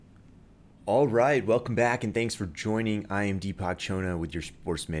All right, welcome back and thanks for joining. I am Deepak Chona with your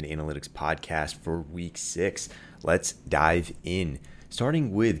Sportsman Analytics podcast for week 6. Let's dive in.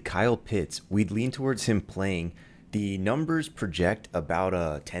 Starting with Kyle Pitts, we'd lean towards him playing. The numbers project about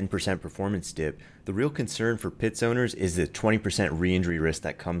a 10% performance dip. The real concern for Pitts owners is the 20% re-injury risk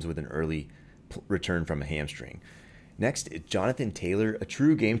that comes with an early return from a hamstring. Next, Jonathan Taylor, a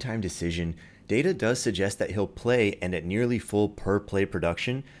true game time decision. Data does suggest that he'll play and at nearly full per play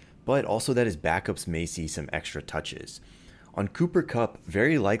production, but also that his backups may see some extra touches. On Cooper Kupp,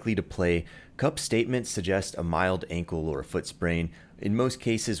 very likely to play. Kupp's statements suggest a mild ankle or a foot sprain. In most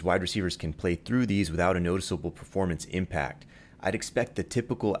cases, wide receivers can play through these without a noticeable performance impact. I'd expect the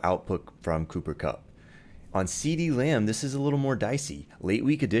typical output from Cooper Kupp. On CeeDee Lamb, this is a little more dicey. Late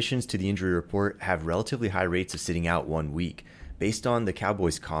week additions to the injury report have relatively high rates of sitting out 1 week. Based on the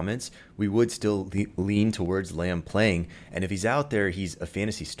Cowboys' comments, we would still lean towards Lamb playing, and if he's out there, he's a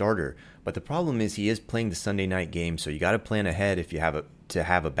fantasy starter. But the problem is he is playing the Sunday night game, so you got to plan ahead if you have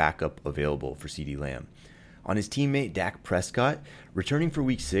a backup available for CeeDee Lamb. On his teammate Dak Prescott, returning for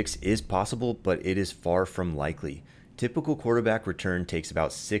week 6 is possible, but it is far from likely. Typical quarterback return takes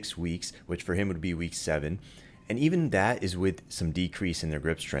about 6 weeks, which for him would be week 7, and even that is with some decrease in their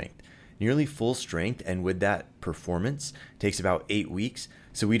grip strength. Nearly full strength and with that performance takes about 8 weeks,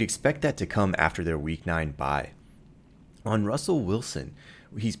 so we'd expect that to come after their week 9 bye. On Russell Wilson,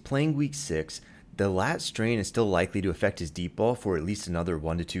 he's playing week 6. The lat strain is still likely to affect his deep ball for at least another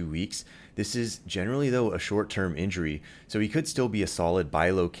 1 to 2 weeks. This is generally, though, a short-term injury, so he could still be a solid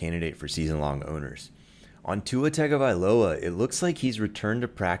buy low candidate for season-long owners. On Tua Tagovailoa, it looks like he's returned to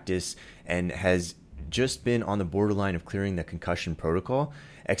practice and has just been on the borderline of clearing the concussion protocol.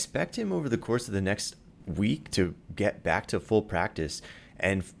 Expect him over the course of the next week to get back to full practice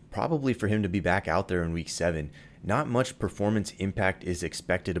and probably for him to be back out there in week 7. Not much performance impact is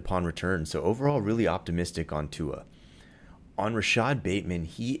expected upon return, so overall really optimistic on Tua. On Rashad Bateman,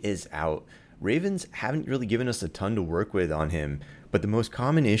 he is out. Ravens haven't really given us a ton to work with on him, but the most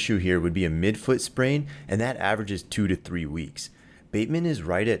common issue here would be a midfoot sprain, and that averages 2 to 3 weeks. Bateman is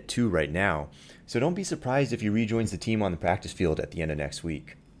right at 2 right now, so don't be surprised if he rejoins the team on the practice field at the end of next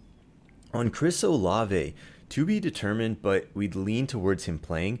week. On Chris Olave, to be determined, but we'd lean towards him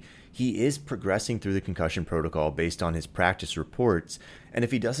playing. He is progressing through the concussion protocol based on his practice reports, and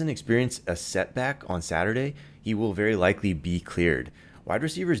if he doesn't experience a setback on Saturday, he will very likely be cleared. Wide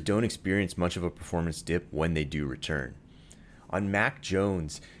receivers don't experience much of a performance dip when they do return. On Mac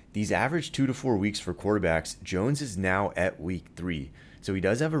Jones, these average 2 to 4 weeks for quarterbacks. Jones is now at week 3, so he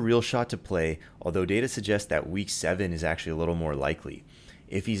does have a real shot to play, although data suggests that week 7 is actually a little more likely.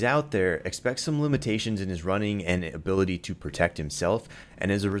 If he's out there, expect some limitations in his running and ability to protect himself, and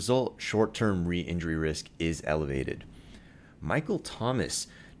as a result, short-term re-injury risk is elevated. Michael Thomas.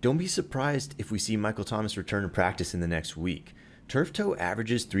 Don't be surprised if we see Michael Thomas return to practice in the next week. Turf toe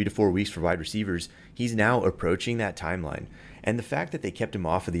averages 3 to 4 weeks for wide receivers. He's now approaching that timeline, and the fact that they kept him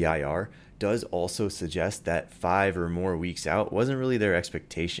off of the IR does also suggest that 5 or more weeks out wasn't really their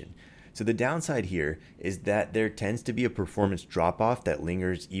expectation. So the downside here is that there tends to be a performance drop-off that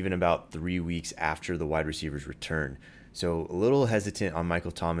lingers even about 3 weeks after the wide receiver's return. So a little hesitant on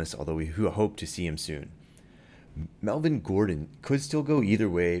Michael Thomas, although we hope to see him soon. Melvin Gordon could still go either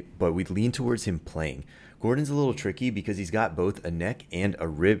way, but we'd lean towards him playing. Gordon's a little tricky because he's got both a neck and a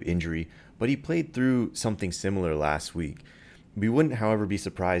rib injury, but he played through something similar last week. We wouldn't, however, be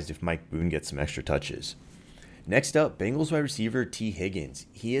surprised if Mike Boone gets some extra touches. Next up, Bengals wide receiver T. Higgins.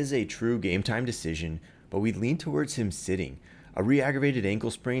 He is a true game time decision, but we'd lean towards him sitting. A re-aggravated ankle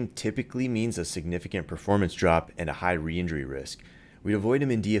sprain typically means a significant performance drop and a high re-injury risk. We'd avoid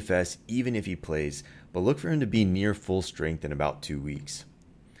him in DFS even if he plays, but look for him to be near full strength in about 2 weeks.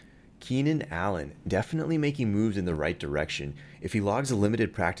 Keenan Allen, definitely making moves in the right direction. If he logs a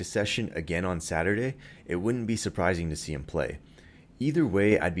limited practice session again on Saturday, it wouldn't be surprising to see him play. Either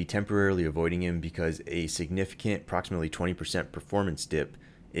way, I'd be temporarily avoiding him because a significant, approximately 20% performance dip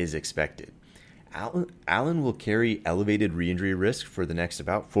is expected. Allen will carry elevated re-injury risk for the next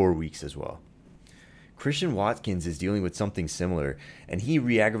about 4 weeks as well. Christian Watkins is dealing with something similar, and he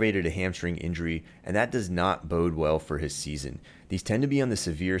re-aggravated a hamstring injury, and that does not bode well for his season. These tend to be on the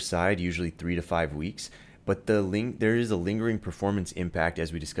severe side, usually 3 to 5 weeks, but there is a lingering performance impact,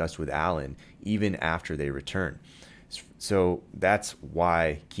 as we discussed with Allen, even after they return. So that's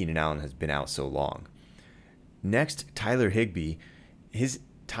why Keenan Allen has been out so long. Next, Tyler Higbee. His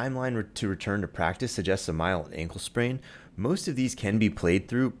timeline to return to practice suggests a mild ankle sprain. Most of these can be played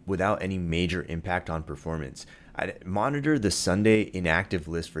through without any major impact on performance. I'd monitor the Sunday inactive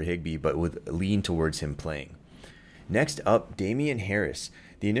list for Higbee, but would lean towards him playing. Next up, Damian Harris.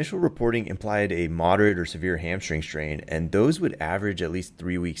 The initial reporting implied a moderate or severe hamstring strain, and those would average at least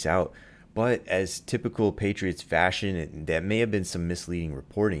 3 weeks out. But as typical Patriots fashion, that may have been some misleading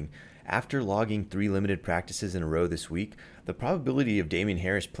reporting. After logging 3 limited practices in a row this week, the probability of Damian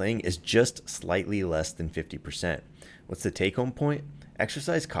Harris playing is just slightly less than 50%. What's the take-home point?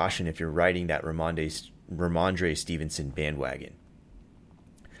 Exercise caution if you're riding that Ramondre Stevenson bandwagon.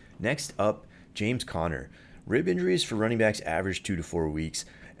 Next up, James Conner. Rib injuries for running backs average 2 to 4 weeks,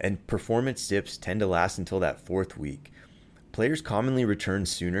 and performance dips tend to last until that 4th week. Players commonly return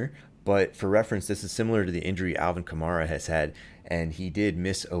sooner, but for reference, this is similar to the injury Alvin Kamara has had, and he did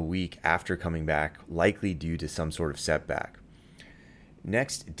miss a week after coming back, likely due to some sort of setback.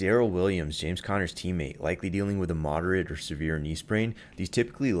 Next, Darrell Williams, James Conner's teammate, likely dealing with a moderate or severe knee sprain. These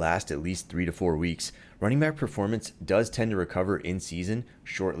typically last at least 3 to 4 weeks. Running back performance does tend to recover in season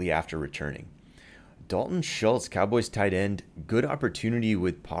shortly after returning. Dalton Schultz, Cowboys tight end, good opportunity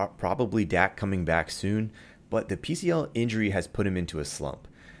with probably Dak coming back soon, but the PCL injury has put him into a slump.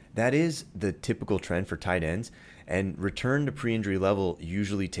 That is the typical trend for tight ends, and return to pre-injury level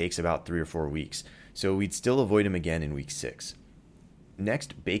usually takes about 3 or 4 weeks, so we'd still avoid him again in week 6.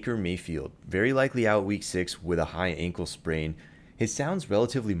 Next, Baker Mayfield, very likely out week 6 with a high ankle sprain. His sound's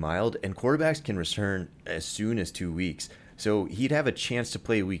relatively mild, and quarterbacks can return as soon as 2 weeks, so he'd have a chance to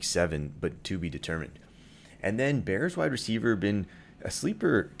play week 7, but to be determined. And then Bears wide receiver been a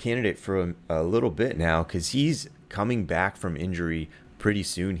sleeper candidate for a little bit now because he's coming back from injury pretty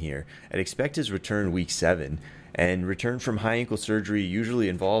soon here. I'd expect his return week 7. And return from high ankle surgery usually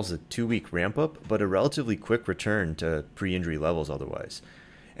involves a 2-week ramp up, but a relatively quick return to pre-injury levels otherwise.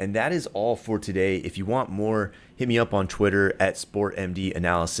 And that is all for today. If you want more, hit me up on Twitter at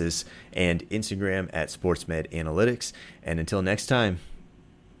SportMDAnalysis and Instagram at SportsMedAnalytics. And until next time,